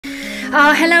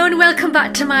Oh, hello and welcome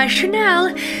back to my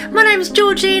channel. My name's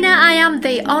Georgina, I am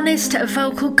the Honest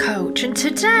Vocal Coach, and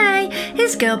today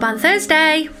is Girl Band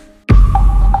Thursday.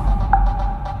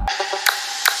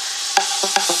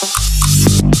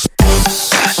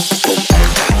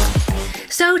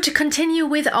 So to continue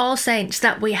with All Saints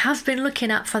that we have been looking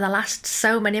at for the last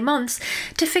so many months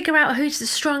to figure out who's the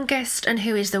strongest and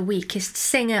who is the weakest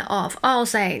singer of All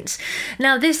Saints.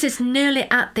 Now this is nearly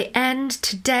at the end.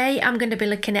 Today I'm going to be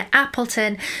looking at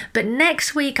Appleton, but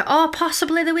next week or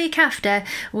possibly the week after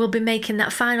we'll be making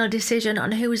that final decision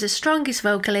on who is the strongest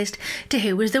vocalist to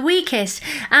who was the weakest.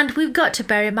 And we've got to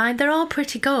bear in mind they're all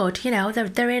pretty good, you know,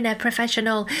 they're in a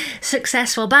professional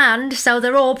successful band, so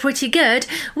they're all pretty good.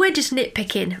 We're just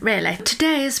nitpicking really.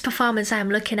 Today's performance I'm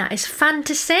looking at is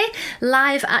Fantasy,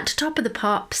 live at Top of the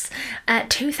Pops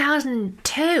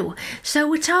 2002, so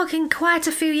we're talking quite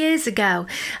a few years ago,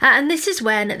 and this is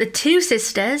when the two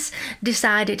sisters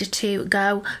decided to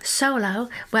go solo,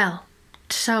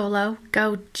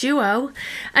 go duo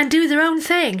and do their own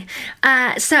thing.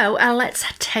 So let's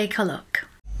take a look.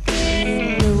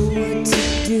 You know what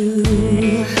to do.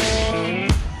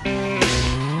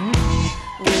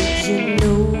 Would you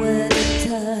know where to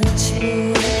touch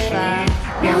me if I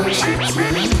want you to?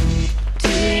 Do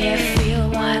you feel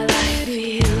what I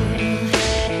feel?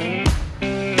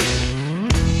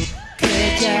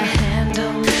 Could you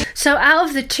handle? So out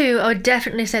of the two, I would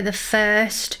definitely say the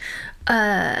first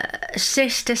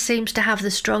sister seems to have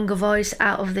the stronger voice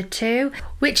out of the two,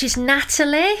 which is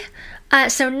Natalie.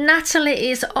 So Natalie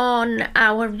is on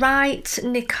our right,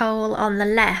 Nicole on the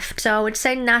left. So I would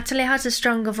say Natalie has a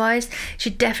stronger voice. She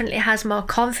definitely has more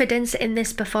confidence in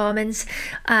this performance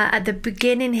at the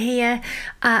beginning here.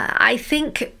 I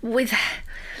think with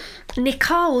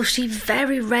Nicole, she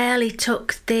very rarely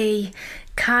took the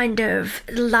kind of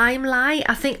limelight.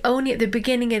 I think only at the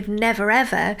beginning of Never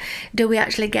Ever do we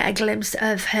actually get a glimpse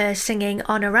of her singing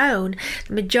on her own.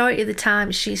 The majority of the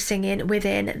time she's singing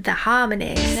within the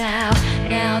harmonies. Now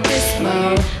this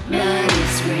moment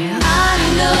is real. I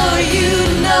know you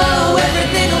know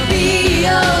everything will be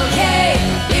okay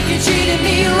if you treated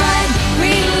me right.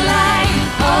 Green light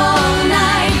all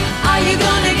night. Are you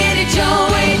gonna get it your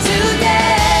way today?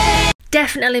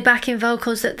 Definitely backing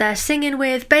vocals that they're singing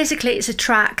with. Basically it's a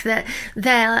track that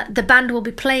the band will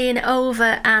be playing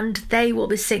over and they will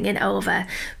be singing over.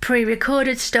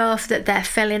 Pre-recorded stuff that they're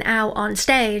filling out on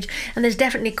stage, and there's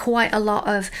definitely quite a lot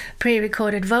of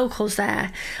pre-recorded vocals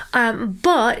there.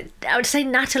 But I would say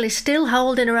Natalie's still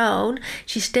holding her own.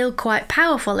 She's still quite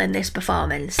powerful in this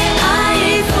performance. I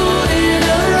ain't fooling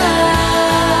around.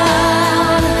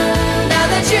 Now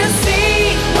that you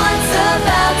see what's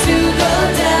about to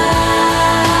go down.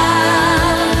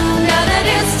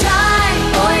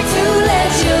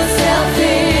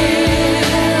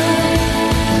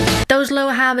 Those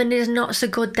lower harmonies not so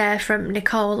good there from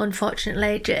Nicole,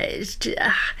 unfortunately. Just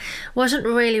wasn't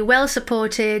really well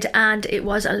supported and it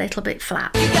was a little bit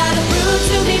flat. You gotta prove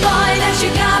to me, boy, that you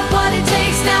got what it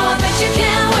takes. Now I bet you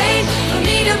can't wait for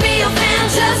me to be your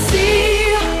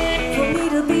fantasy. For me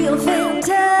to be your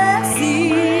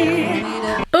fantasy.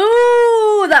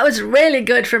 Ooh, that was really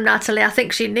good from Natalie. I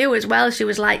think she knew as well. She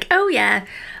was like, oh yeah,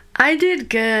 I did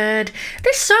good.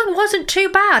 This song wasn't too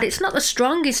bad. It's not the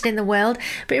strongest in the world,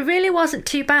 but it really wasn't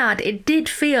too bad. It did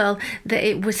feel that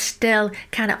it was still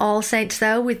kind of All Saints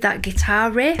though, with that guitar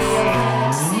riff.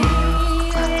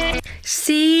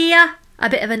 See, a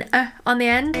bit of an on the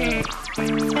end. Do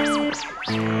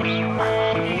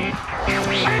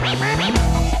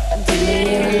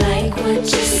you like what you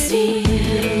see?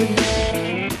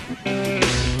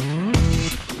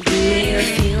 Do you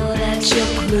feel that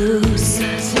you're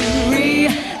closer to reality?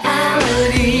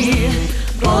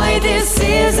 Boy, this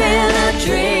isn't a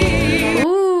dream.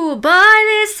 Ooh, boy,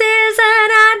 this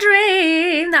isn't a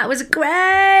dream. That was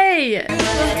great.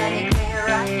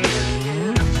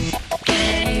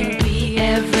 Can you be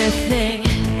everything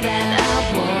that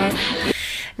I want?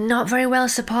 Not very well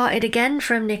supported again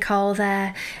from Nicole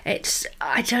there. It's,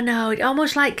 I don't know,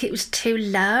 almost like it was too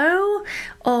low,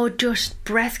 or just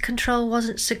breath control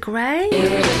wasn't so great.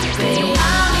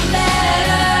 I'm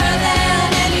better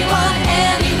than anyone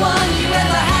you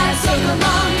ever had, so come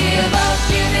on,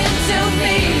 give in to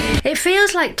me. It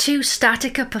feels like too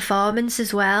static a performance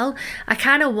as well. I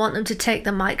kind of want them to take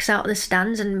the mics out of the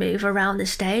stands and move around the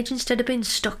stage instead of being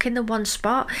stuck in the one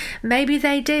spot. Maybe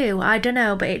they do, I don't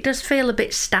know, but it does feel a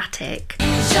bit static. Show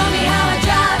me how I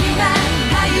drive you back,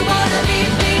 how you wanna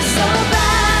leave me so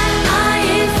bad. I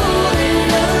ain't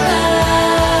fooling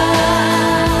around.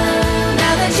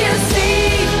 Now that you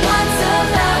see what's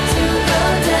about to go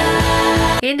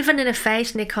down. Even in her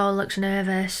face, Nicole looks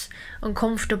nervous,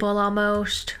 uncomfortable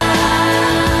almost. Now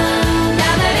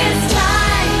that it's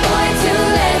time, boy, to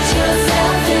let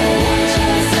yourself in.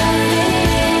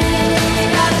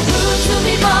 Gotta prove to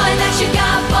me, boy, that you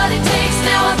got what it takes.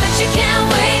 Now I bet you can't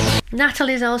wait.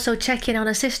 Natalie's also checking on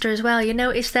her sister as well. You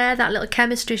notice there that little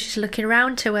chemistry, she's looking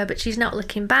around to her, but she's not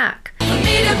looking back. For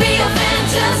me to be a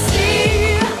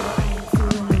fantasy.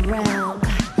 Around.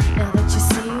 Now that you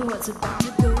see what's about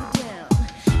to go down.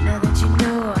 Now that you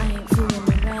know I ain't fooling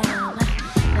around.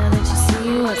 Now that you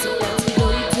see what's about to go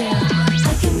down.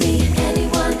 I can be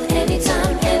anyone,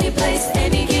 anytime, any place,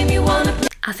 any game you wanna play.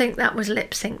 I think that was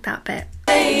lip sync, that bit.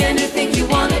 Anything you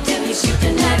wanna do, you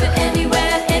can have it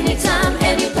anywhere, anytime,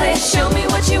 any place. Show me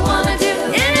what you wanna do,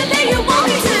 anything you want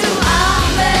me to.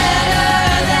 I'm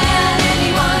better than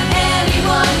anyone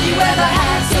you ever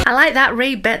had. So I like that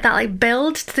re-bit, that like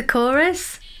build to the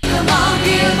chorus. come on,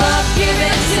 give up, give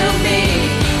it to me.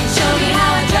 Show me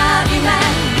how I drive you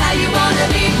mad, how you wanna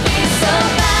leave me so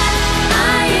bad.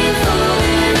 I ain't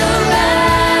fooling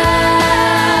around.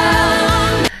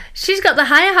 She's got the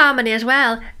higher harmony as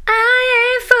well. I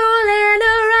ain't fooling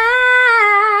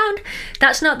around.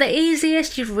 That's not the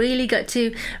easiest. You've really got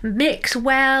to mix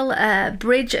well,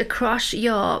 bridge across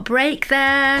your break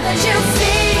there. Let you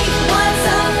see what's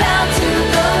about to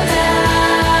go down.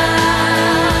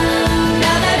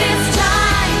 Now that it's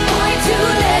time, boy, to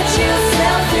let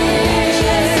yourself in.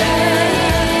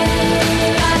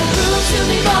 Gotta prove to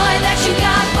me, boy, that you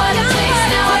got what it takes.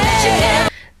 Now I bet you can't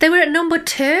They were at number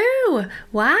 2.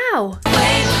 Wow.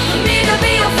 wait for me to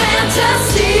be a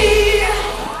fantasy.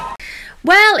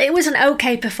 Well, it was an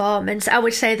okay performance. I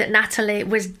would say that Natalie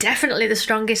was definitely the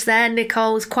strongest there.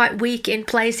 Nicole's quite weak in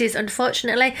places,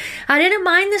 unfortunately. I didn't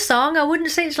mind the song. I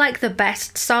wouldn't say it's like the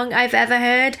best song I've ever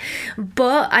heard,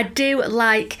 but I do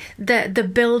like the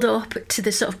build up to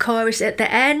the sort of chorus at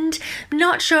the end.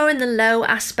 Not sure in the low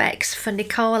aspects for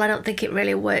Nicole. I don't think it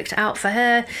really worked out for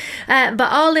her.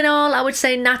 But all in all, I would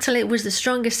say Natalie was the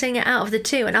strongest singer out of the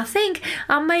two, and I think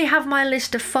I may have my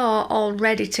list of 4 all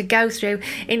ready to go through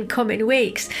in coming weeks.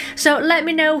 So let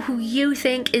me know who you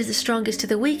think is the strongest to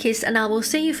the weakest, and I will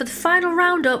see you for the final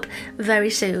roundup very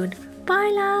soon.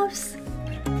 Bye, loves.